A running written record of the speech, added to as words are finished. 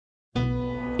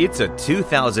It's a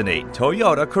 2008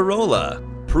 Toyota Corolla.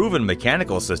 Proven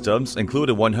mechanical systems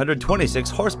include a 126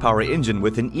 horsepower engine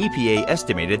with an EPA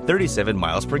estimated 37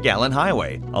 miles per gallon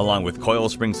highway, along with coil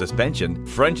spring suspension,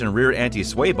 front and rear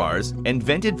anti-sway bars, and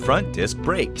vented front disc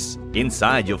brakes.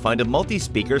 Inside you'll find a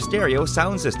multi-speaker stereo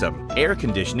sound system, air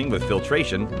conditioning with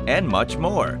filtration, and much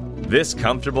more. This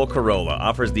comfortable Corolla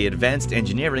offers the advanced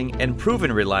engineering and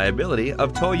proven reliability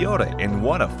of Toyota in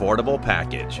one affordable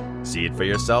package. See it for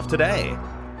yourself today.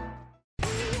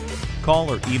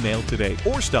 Call or email today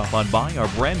or stop on by our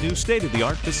brand new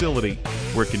state-of-the-art facility.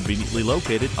 We're conveniently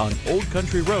located on Old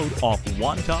Country Road off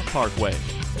Wantagh Parkway.